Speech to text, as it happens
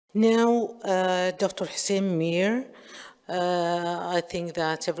Now, Dr. Hussein Meer. I think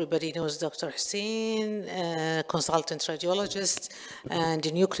that everybody knows Dr. Hussein, consultant radiologist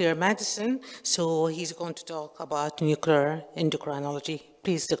and nuclear medicine. So he's going to talk about nuclear endocrinology.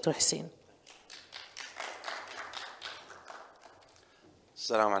 Please, Dr. Hussein.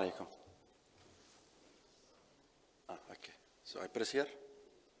 Assalamu alaikum. Okay. So I press here.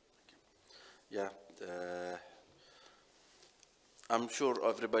 Yeah. I'm sure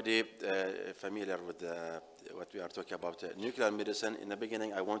everybody familiar with what we are talking about. Nuclear medicine. In the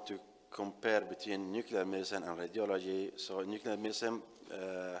beginning, I want to compare between nuclear medicine and radiology. So nuclear medicine,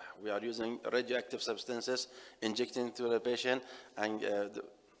 we are using radioactive substances injecting to the patient and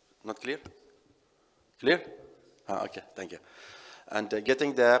not clear? Clear? Okay, thank you. And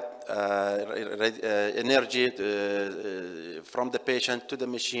getting the energy from the patient to the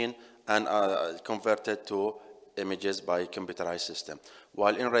machine and converted to images by computerized system.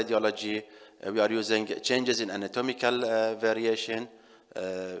 While in radiology, we are using changes in anatomical variation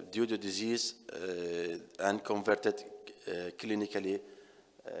due to disease and converted clinically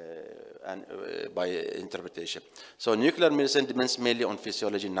and by interpretation. So nuclear medicine depends mainly on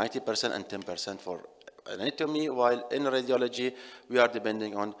physiology, 90% and 10% for anatomy, while in radiology, we are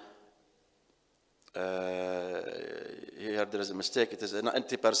depending on, here there is a mistake, it is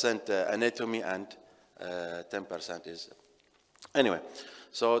 90% anatomy and 10% is, anyway.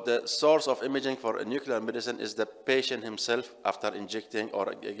 So the source of imaging for nuclear medicine is the patient himself after injecting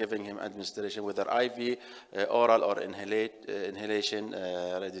or giving him administration, whether IV, oral or inhalation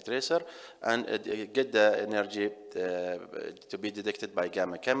radiotracer, and get the energy to be detected by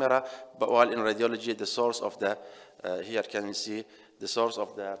gamma camera. But while in radiology, the source of the, here can you see, the source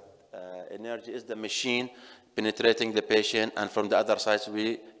of the energy is the machine penetrating the patient, and from the other side,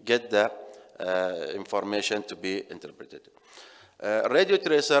 we get the information to be interpreted.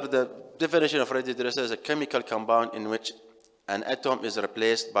 Radiotracer, the definition of radiotracer is a chemical compound in which an atom is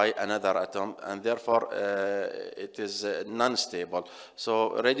replaced by another atom, and therefore it is non-stable.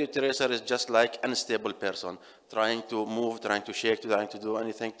 So radiotracer is just like an unstable person, trying to move, trying to shake, trying to do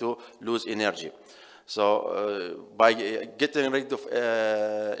anything to lose energy. So by getting rid of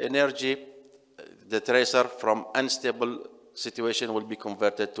energy, the tracer from unstable situation will be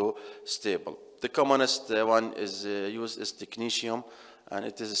converted to stable. The commonest one is used is technetium, and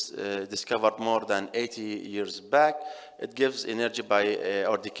it is discovered more than 80 years back. It gives energy by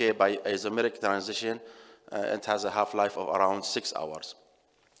or decay by isomeric transition. It has a half-life of around 6 hours.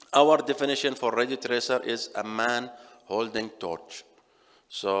 Our definition for radiotracer is a man holding torch.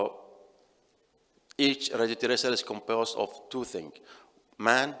 So each radiotracer is composed of two things,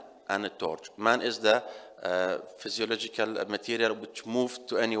 man and a torch. Man is the physiological material which moves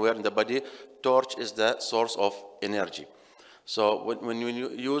to anywhere in the body. Torch is the source of energy. So when we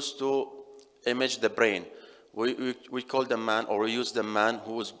use to image the brain, we call the man, or we use the man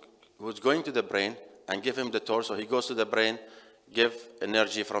who's going to the brain and give him the torch, so he goes to the brain, give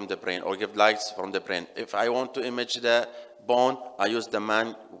energy from the brain, or give lights from the brain. If I want to image the bone, I use the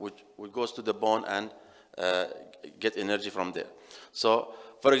man which goes to the bone and get energy from there. So,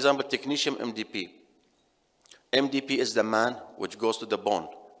 for example, technetium MDP. MDP is the man which goes to the bone,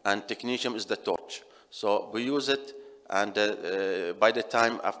 and technetium is the torch. So we use it, and by the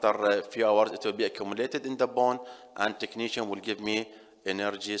time after a few hours, it will be accumulated in the bone, and technetium will give me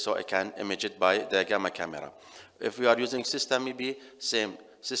energy so I can image it by the gamma camera. If we are using system EB, same.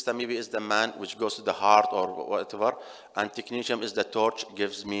 System EB is the man which goes to the heart or whatever, and technetium is the torch,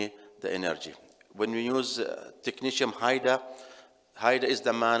 gives me the energy. When we use technetium HIDA, HIDA is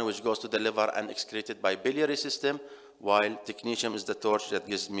the man which goes to the liver and excreted by biliary system, while technetium is the torch that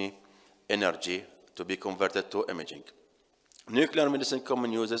gives me energy to be converted to imaging. Nuclear medicine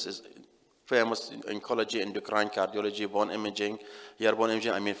common uses is famous in oncology, endocrine, cardiology, bone imaging. Here bone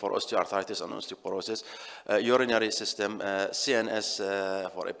imaging, I mean for osteoarthritis and osteoporosis, urinary system,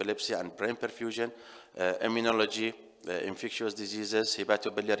 CNS for epilepsy and brain perfusion, immunology, infectious diseases,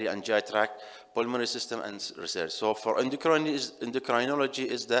 hepatobiliary and GI tract, pulmonary system, and research. So for endocrinology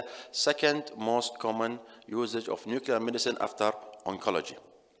is the second most common usage of nuclear medicine after oncology.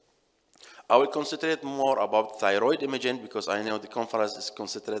 I will concentrate more about thyroid imaging because I know the conference is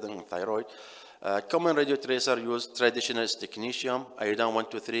concentrating on thyroid. Common radiotracer used traditional is technetium,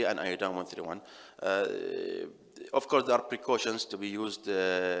 iodine-123 and iodine-131. Of course, there are precautions to be used,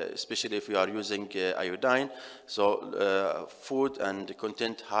 especially if you are using iodine. So food and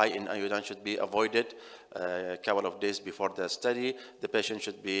content high in iodine should be avoided a couple of days before the study. The patient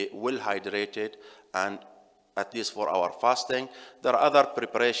should be well hydrated, and at least 4-hour fasting. There are other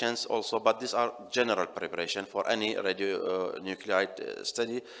preparations also, but these are general preparation for any radionuclide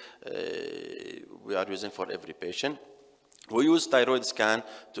study we are using for every patient. We use thyroid scan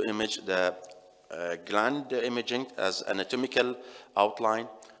to image the gland imaging as anatomical outline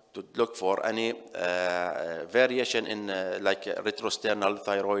to look for any variation in like retrosternal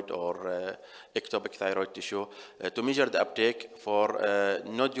thyroid or ectopic thyroid tissue, to measure the uptake, for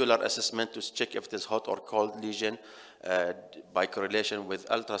nodular assessment to check if it is hot or cold lesion by correlation with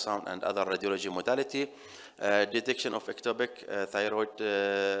ultrasound and other radiology modality, detection of ectopic thyroid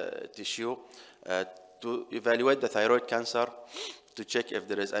tissue, to evaluate the thyroid cancer, to check if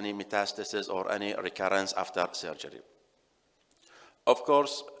there is any metastasis or any recurrence after surgery. Of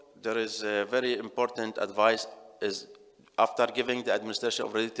course, there is a very important advice is after giving the administration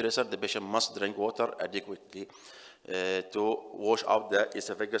of radiotracer, the patient must drink water adequately to wash out the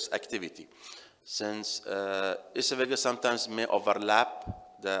esophagus activity. Since esophagus sometimes may overlap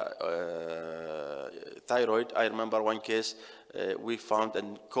the thyroid. I remember one case we found a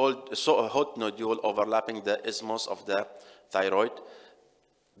hot nodule overlapping the isthmus of the thyroid.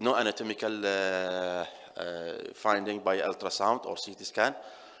 No anatomical finding by ultrasound or CT scan.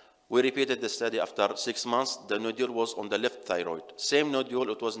 We repeated the study after 6 months. The nodule was on the left thyroid. Same nodule,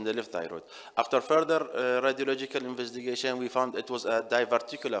 it was in the left thyroid. After further radiological investigation, we found it was a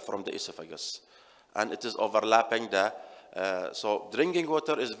diverticula from the esophagus, and it is overlapping the. So drinking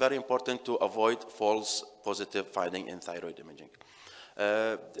water is very important to avoid false positive finding in thyroid imaging.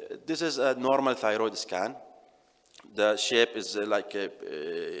 This is a normal thyroid scan. The shape is like a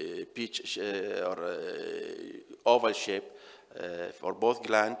peach or oval shape for both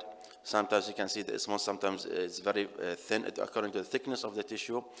gland. Sometimes you can see the isthmus, sometimes it's very thin according to the thickness of the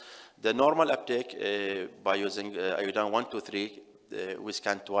tissue. The normal uptake by using iodine 123, we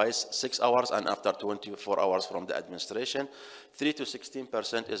scan twice, 6 hours and after 24 hours from the administration. 3 to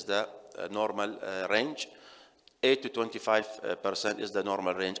 16% is the normal range. 8 to 25% is the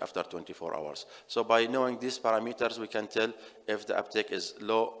normal range after 24 hours. So by knowing these parameters, we can tell if the uptake is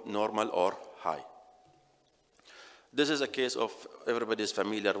low, normal, or high. This is a case of everybody is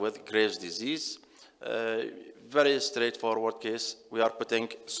familiar with Graves' disease. Very straightforward case. We are putting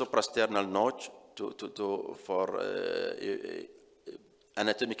suprasternal notch for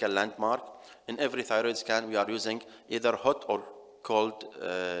anatomical landmark. In every thyroid scan, we are using either hot or cold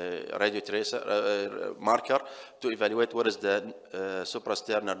radiotracer marker to evaluate what is the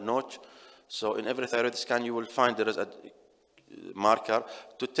suprasternal notch. So in every thyroid scan, you will find there is a marker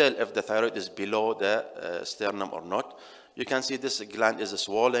to tell if the thyroid is below the sternum or not. You can see this gland is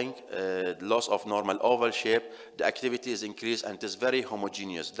swelling, loss of normal oval shape, the activity is increased and it is very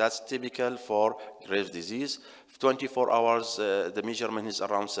homogeneous. That's typical for Graves' disease. 24 hours, the measurement is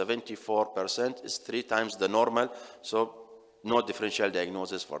around 74%, it's 3 times the normal, so no differential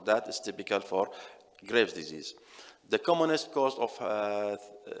diagnosis for that. It's typical for Graves' disease. The commonest cause of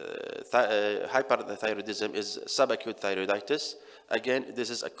hyperthyroidism is subacute thyroiditis. Again, this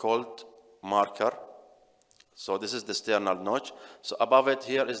is a cold marker. So this is the sternal notch. So above it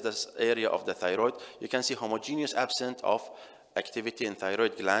here is this area of the thyroid. You can see homogeneous absence of activity in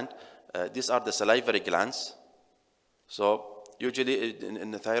thyroid gland. These are the salivary glands. So usually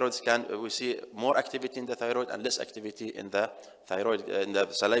in the thyroid scan, we see more activity in the thyroid and less activity in the thyroid, in the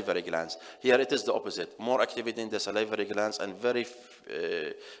salivary glands. Here it is the opposite, more activity in the salivary glands and very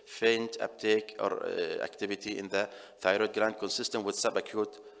faint uptake or activity in the thyroid gland consistent with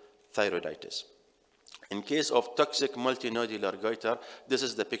subacute thyroiditis. In case of toxic multinodular goiter, this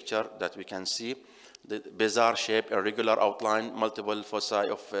is the picture that we can see. The bizarre shape, irregular outline, multiple foci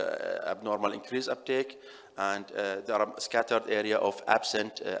of abnormal increased uptake, and there are scattered area of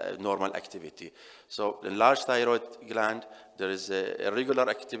absent normal activity. So in large thyroid gland, there is irregular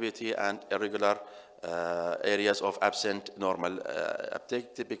activity and irregular areas of absent normal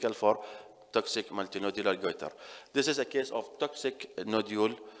uptake, typical for toxic multinodular goiter. This is a case of toxic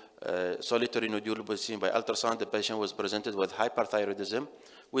nodule, solitary nodule was seen by ultrasound. The patient was presented with hyperthyroidism.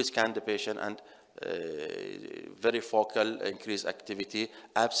 We scanned the patient and very focal increased activity,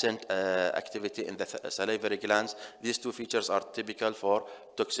 absent activity in the salivary glands. These two features are typical for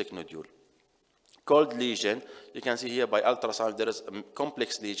toxic nodule. Cold lesion, you can see here by ultrasound there is a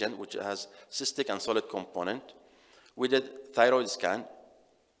complex lesion which has cystic and solid component. We did thyroid scan.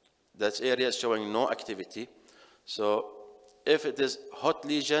 That area is showing no activity. So if it is hot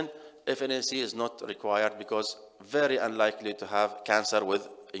lesion, FNAC is not required because very unlikely to have cancer with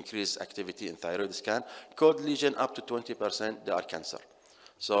increased activity in thyroid scan. Cold lesion up to 20%, they are cancer.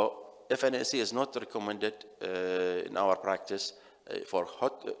 So FNAC is not recommended in our practice for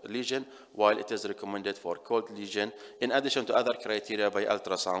hot lesion, while it is recommended for cold lesion, in addition to other criteria by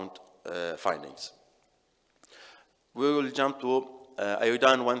ultrasound findings. We will jump to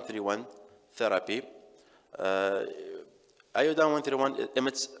iodine 131 therapy. Iodine 131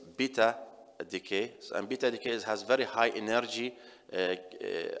 emits beta decay, and beta decay has very high energy,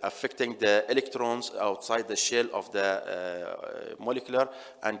 affecting the electrons outside the shell of the molecular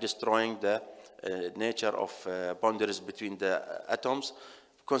and destroying the nature of boundaries between the atoms,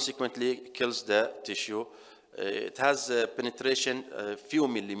 consequently kills the tissue. It has penetration few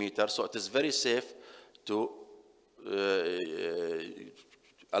millimeters, so it is very safe to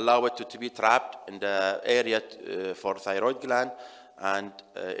allow it to be trapped in the area for thyroid gland, and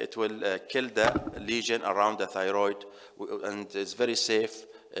it will kill the lesion around the thyroid, and it's very safe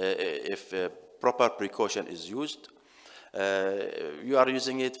if proper precaution is used. You are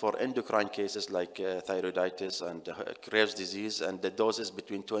using it for endocrine cases like thyroiditis and Graves' disease, and the dose is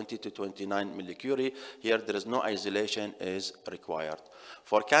between 20 to 29 millicurie. Here, there is no isolation is required.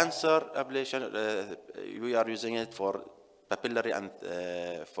 For cancer ablation, we are using it for papillary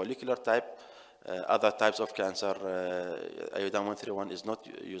and follicular type. Other types of cancer, iodine 131 is not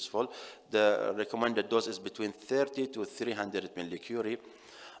useful. The recommended dose is between 30 to 300 millicurie.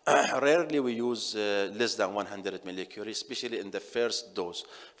 Rarely we use less than 100 millicurie, especially in the first dose.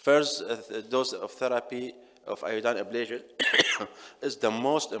 First dose of therapy of iodine ablation is the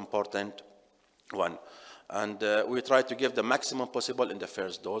most important one. And we try to give the maximum possible in the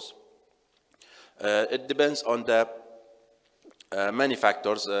first dose. It depends on the many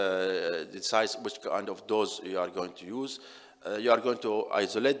factors, decides which kind of dose you are going to use. You are going to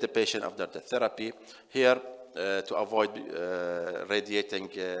isolate the patient after the therapy. Here, to avoid radiating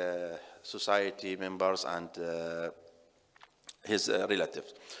society members and his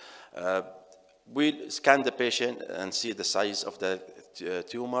relatives. We scan the patient and see the size of the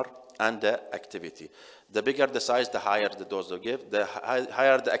tumor and the activity. The bigger the size, the higher the dose we give. The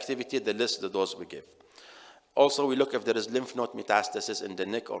higher the activity, the less the dose we give. Also, we look if there is lymph node metastasis in the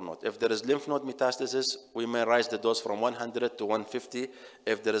neck or not. If there is lymph node metastasis, we may raise the dose from 100 to 150.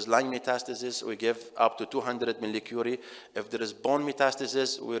 If there is lung metastasis, we give up to 200 millicurie. If there is bone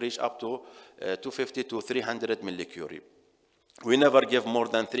metastasis, we reach up to 250 to 300 millicurie. We never give more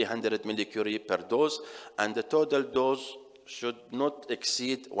than 300 millicurie per dose, and the total dose should not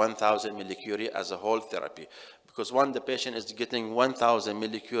exceed 1,000 millicurie as a whole therapy. Because when the patient is getting 1,000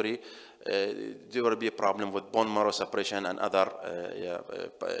 millicurie, there will be a problem with bone marrow suppression and other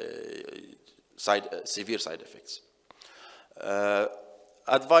severe side effects.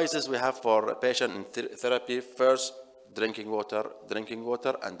 Advices we have for patient in therapy: first, drinking water,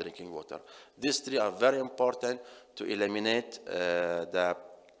 and drinking water. These three are very important to eliminate the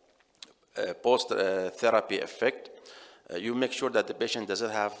post-therapy effect. You make sure that the patient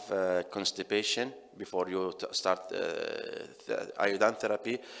doesn't have constipation before you start iodine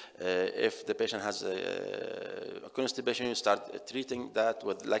therapy. If the patient has constipation, you start treating that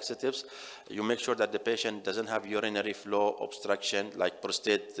with laxatives. You make sure that the patient doesn't have urinary flow obstruction like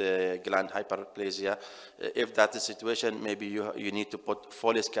prostate gland hyperplasia. If that's the situation, maybe you need to put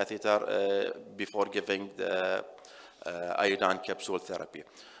Foley's catheter before giving the iodine capsule therapy.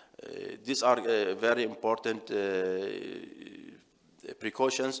 These are very important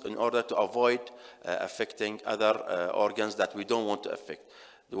precautions in order to avoid affecting other organs that we don't want to affect,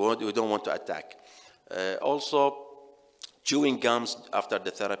 we don't want to attack. Also, chewing gums after the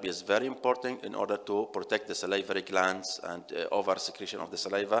therapy is very important in order to protect the salivary glands and over secretion of the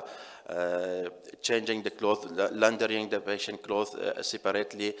saliva. Changing the clothes, laundering the patient clothes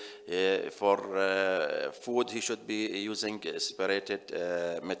separately. For food, he should be using separated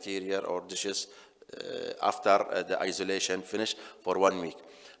material or dishes after the isolation finish for 1 week.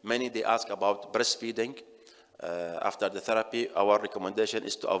 Many, they ask about breastfeeding after the therapy. Our recommendation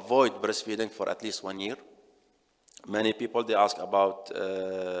is to avoid breastfeeding for at least 1 year. Many people, they ask about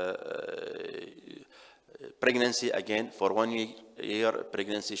pregnancy. Again, for 1 year,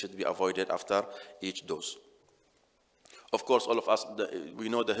 pregnancy should be avoided after each dose. Of course, all of us, we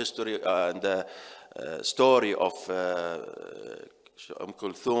know the history and the story of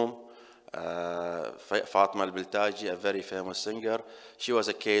Kulthum, Fatma al-Biltaji, a very famous singer. She was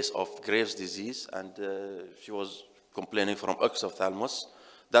a case of Graves' disease, and she was complaining from oxophthalmos.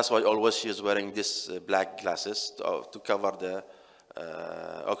 That's why always she is wearing these black glasses to cover the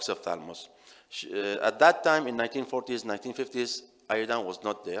oxophthalmos. At that time, in 1940s, 1950s, iodine was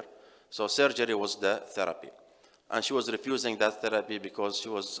not there. So surgery was the therapy. And she was refusing that therapy because she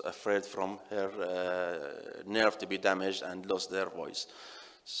was afraid from her nerve to be damaged and lost their voice.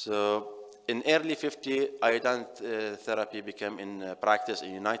 So in early 50, iodine therapy became in practice in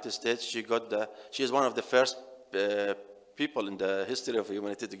the United States. She is one of the first people in the history of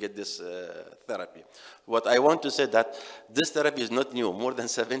humanity to get this therapy. What I want to say that this therapy is not new. More than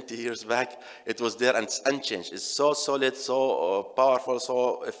 70 years back, it was there and it's unchanged. It's so solid, so powerful,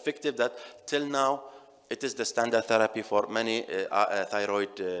 so effective that till now, it is the standard therapy for many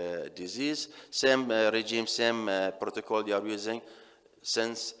thyroid disease. Same regime, same protocol they are using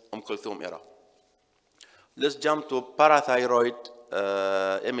since Kulthum era. Let's jump to parathyroid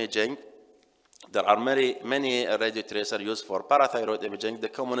imaging. There are many radio tracers used for parathyroid imaging. The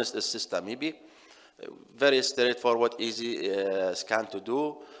commonest is Cystamebi. Very straightforward, easy scan to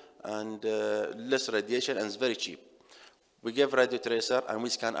do, and less radiation, and it's very cheap. We give radio tracer and we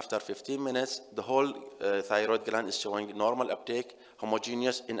scan after 15 minutes. The whole thyroid gland is showing normal uptake,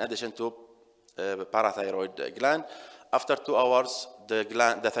 homogeneous, in addition to parathyroid gland. After 2 hours,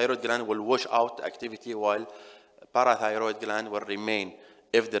 the thyroid gland will wash out activity while parathyroid gland will remain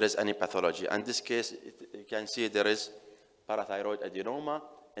if there is any pathology. In this case, you can see there is parathyroid adenoma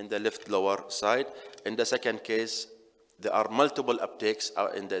in the left lower side. In the second case, there are multiple uptakes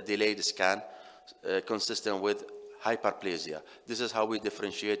in the delayed scan consistent with hyperplasia. This is how we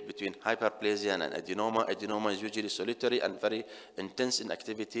differentiate between hyperplasia and adenoma. Adenoma is usually solitary and very intense in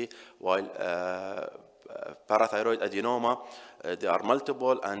activity, while parathyroid adenoma, there are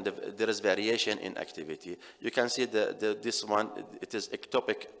multiple and there is variation in activity. You can see this one, it is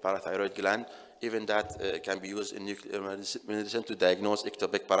ectopic parathyroid gland. Even that can be used in nuclear medicine to diagnose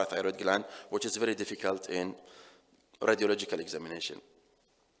ectopic parathyroid gland, which is very difficult in radiological examination.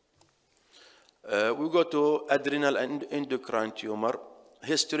 We go to adrenal and endocrine tumor.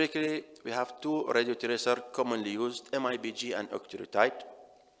 Historically, we have two radiotracers commonly used, MIBG and octreotide.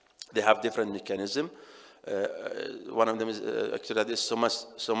 They have different mechanism. One of them is octreotide is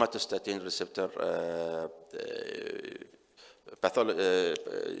somatostatin receptor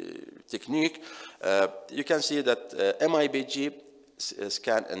technique. You can see that MIBG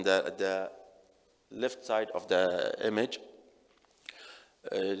scan in the left side of the image.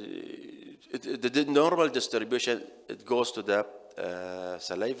 The normal distribution, it goes to the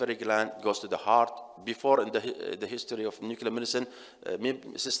salivary gland, goes to the heart. Before, in the history of nuclear medicine, MIBG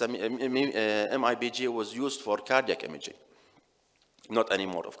was used for cardiac imaging. Not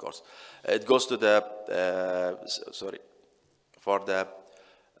anymore, of course. It goes to the, for the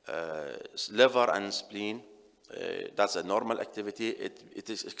liver and spleen. That's a normal activity. It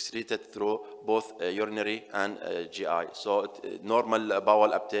is excreted through both urinary and GI. So normal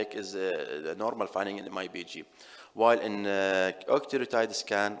bowel uptake is a normal finding in MIBG. While in octreotide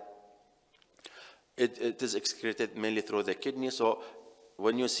scan, it is excreted mainly through the kidney. So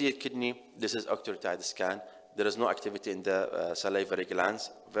when you see a kidney, this is octreotide scan. There is no activity in the salivary glands,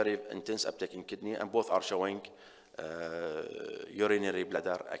 very intense uptake in kidney, and both are showing urinary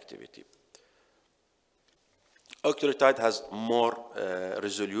bladder activity. Octreotide has more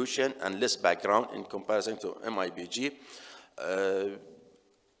resolution and less background in comparison to MIBG.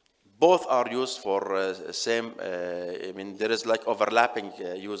 Both are used for same, I mean, there is like overlapping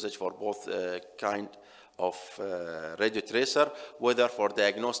usage for both kind of radio tracer, whether for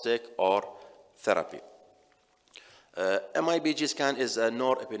diagnostic or therapy. MIBG scan is a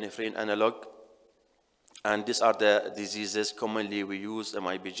norepinephrine analog, and these are the diseases commonly we use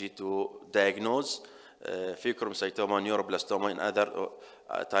MIBG to diagnose pheochromocytoma, neuroblastoma, and other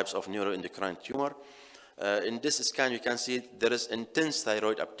types of neuroendocrine tumor. In this scan, you can see there is intense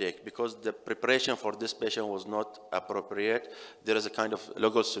thyroid uptake because the preparation for this patient was not appropriate. There is a kind of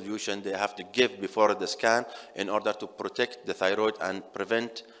local solution they have to give before the scan in order to protect the thyroid and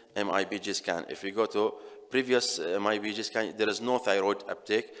prevent MIBG scan. If you go to previous MIBG scan, there is no thyroid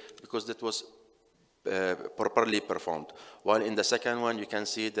uptake because that was properly performed. While in the second one, you can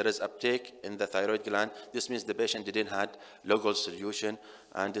see there is uptake in the thyroid gland. This means the patient didn't have local solution,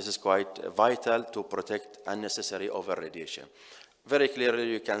 and this is quite vital to protect unnecessary over-radiation. Very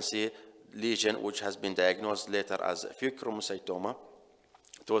clearly, you can see lesion which has been diagnosed later as pheochromocytoma.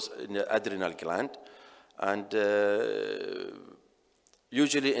 It was in the adrenal gland, and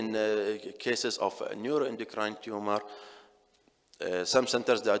usually in cases of neuroendocrine tumor, some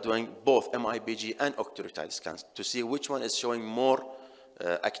centers, they are doing both MIBG and octreotide scans to see which one is showing more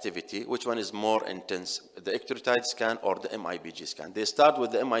activity, which one is more intense, the octreotide scan or the MIBG scan. They start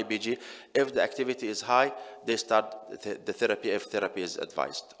with the MIBG. If the activity is high, they start the therapy if therapy is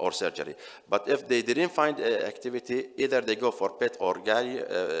advised or surgery. But if they didn't find activity, either they go for PET or GAI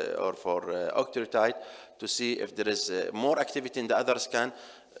or for octreotide to see if there is more activity in the other scan.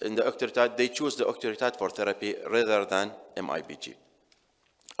 In the octreotide, they choose the octreotide for therapy rather than MIBG.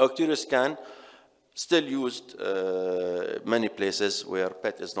 Octurial scan still used many places where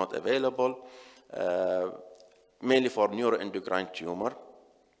PET is not available, mainly for neuroendocrine tumor.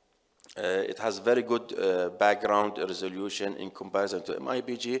 It has very good background resolution in comparison to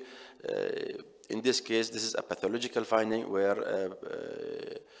MIBG. In this case, this is a pathological finding where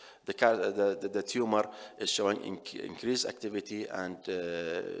the tumor is showing increased activity and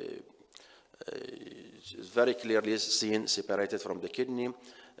is very clearly seen separated from the kidney.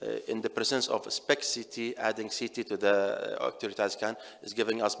 In the presence of SPECT-CT, adding CT to the octreotide scan is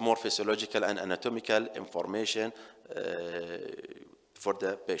giving us more physiological and anatomical information for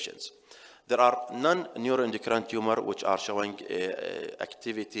the patients. There are non-neuroendocrine tumor which are showing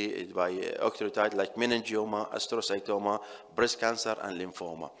activity by octreotide like meningioma, astrocytoma, breast cancer, and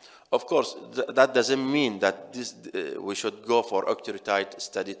lymphoma. Of course, that doesn't mean that we should go for octreotide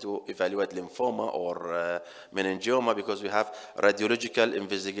study to evaluate lymphoma or meningioma, because we have radiological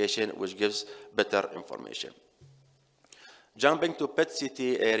investigation which gives better information. Jumping to PET-CT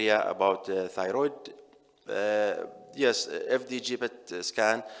area about thyroid. Yes, FDG PET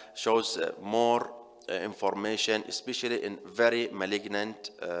scan shows more information, especially in very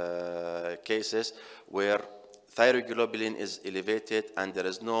malignant cases where thyroglobulin is elevated and there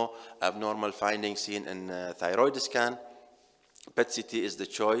is no abnormal finding seen in thyroid scan. PET-CT is the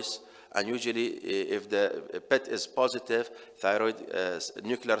choice, and usually if the PET is positive, thyroid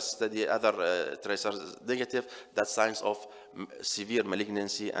nuclear study, other tracers negative, that's signs of severe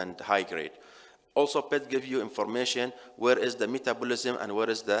malignancy and high grade. Also, PET gives you information where is the metabolism and where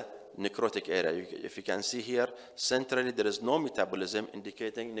is the necrotic area. If you can see here, centrally there is no metabolism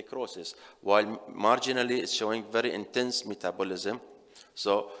indicating necrosis, while marginally it's showing very intense metabolism.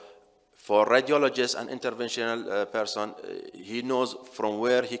 So for radiologist and interventional person, he knows from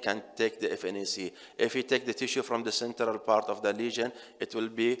where he can take the FNAC. If he take the tissue from the central part of the lesion, it will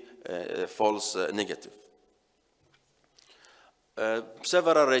be false negative.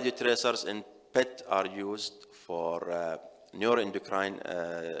 Several radiotracers in PET are used for neuroendocrine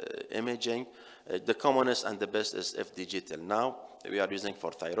imaging. The commonest and the best is FDG till now. We are using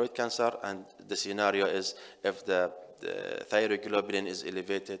for thyroid cancer, and the scenario is if the thyroglobulin is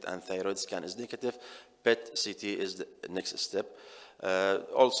elevated and thyroid scan is negative, PET-CT is the next step.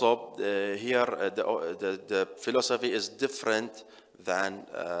 Also, here the philosophy is different than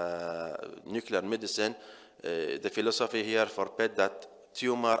nuclear medicine. The philosophy here for PET that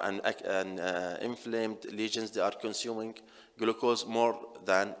tumor and inflamed lesions, they are consuming glucose more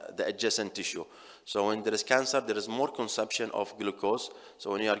than the adjacent tissue. So when there is cancer, there is more consumption of glucose.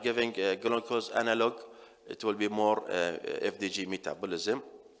 So when you are giving a glucose analog, it will be more FDG metabolism.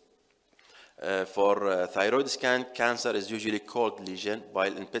 For thyroid scan, cancer is usually cold lesion,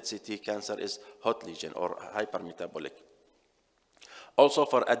 while in PET-CT, cancer is hot lesion or hypermetabolic. Also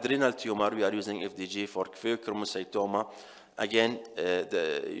for adrenal tumor, we are using FDG. For pheochromocytoma, again,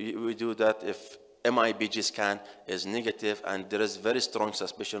 we do that if MIBG scan is negative and there is very strong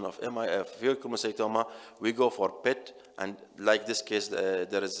suspicion of pheochromocytoma, we go for PET. And like this case,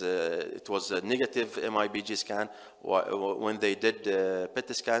 it was a negative MIBG scan. When they did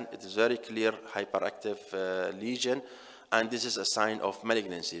PET scan, it is very clear hyperactive lesion. And this is a sign of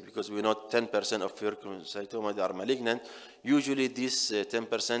malignancy, because we know 10% of pheochromocytoma, they are malignant. Usually these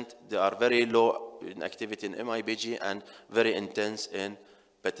 10%, they are very low in activity in MIBG and very intense in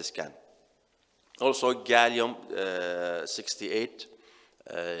PET scan. Also, gallium-68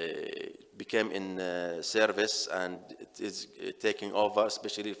 became in service, and it is taking over,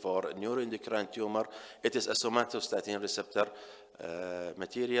 especially for neuroendocrine tumor. It is a somatostatin receptor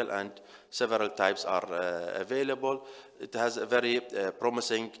material, and several types are available. It has a very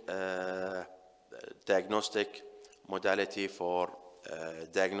promising diagnostic modality for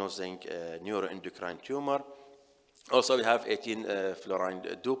diagnosing neuroendocrine tumor. Also, we have 18-fluorine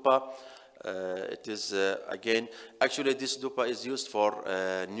DUPA. It is, again, actually this DUPA is used for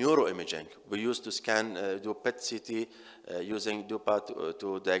neuroimaging. We used to scan, do PET-CT using DUPA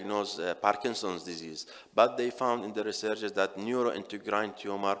to diagnose Parkinson's disease. But they found in the researches that neuroendocrine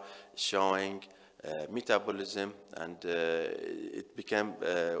tumor showing metabolism, and it became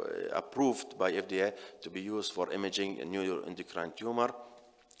approved by FDA to be used for imaging a neuroendocrine tumor.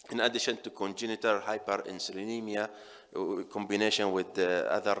 In addition to congenital hyperinsulinemia, combination with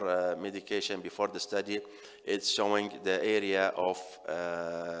the other medication before the study, it's showing the area of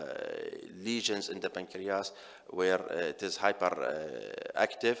lesions in the pancreas where it is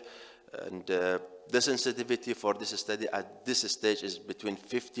hyperactive. And the sensitivity for this study at this stage is between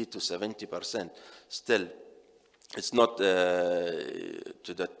 50 to 70%. Still, it's not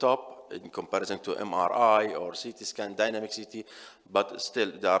to the top. in comparison to MRI or CT scan, dynamic CT, but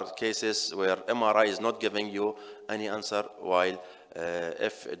still there are cases where MRI is not giving you any answer, while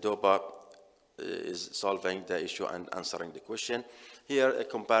F-DOPA is solving the issue and answering the question. Here, a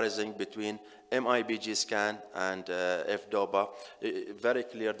comparison between MIBG scan and F-DOPA, very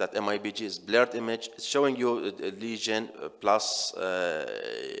clear that MIBG is blurred image. It's showing you a lesion plus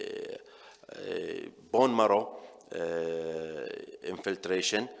bone marrow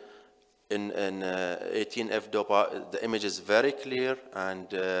infiltration. In 18 F-DOPA, the image is very clear, and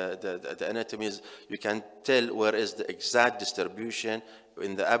the anatomy is, you can tell where is the exact distribution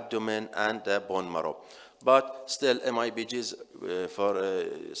in the abdomen and the bone marrow. But still, MIBGs for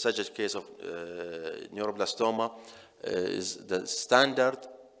such a case of neuroblastoma is the standard,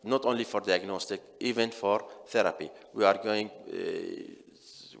 not only for diagnostic, even for therapy. We are going,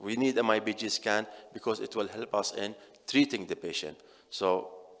 we need MIBG scan because it will help us in treating the patient. So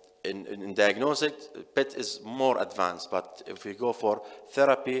in diagnostic, PET is more advanced, but if we go for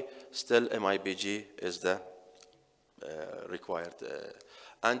therapy, still MIBG is the required.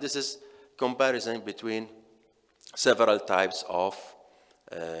 And this is comparison between several types of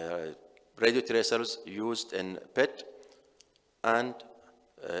radiotracers used in PET and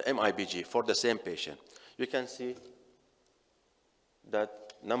MIBG for the same patient. You can see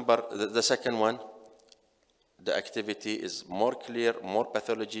that the second one, the activity is more clear, more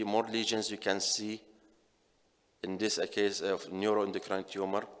pathology, more lesions you can see in this a case of neuroendocrine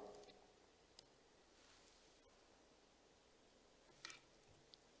tumor.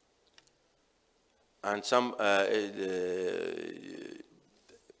 And some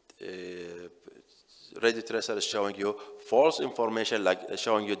radiotracer is showing you false information, like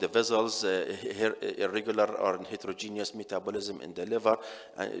showing you the vessels, irregular or heterogeneous metabolism in the liver.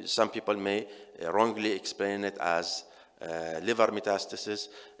 Some people may wrongly explain it as liver metastasis.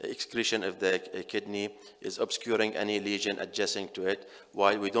 Excretion of the kidney is obscuring any lesion adjacent to it,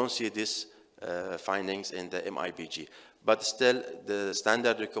 while we don't see these findings in the MIBG. But still, the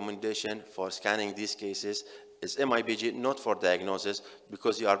standard recommendation for scanning these cases is MIBG, not for diagnosis,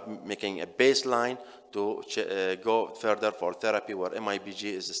 because you are making a baseline to go further for therapy, where MIBG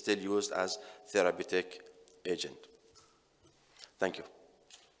is still used as therapeutic agent. Thank you.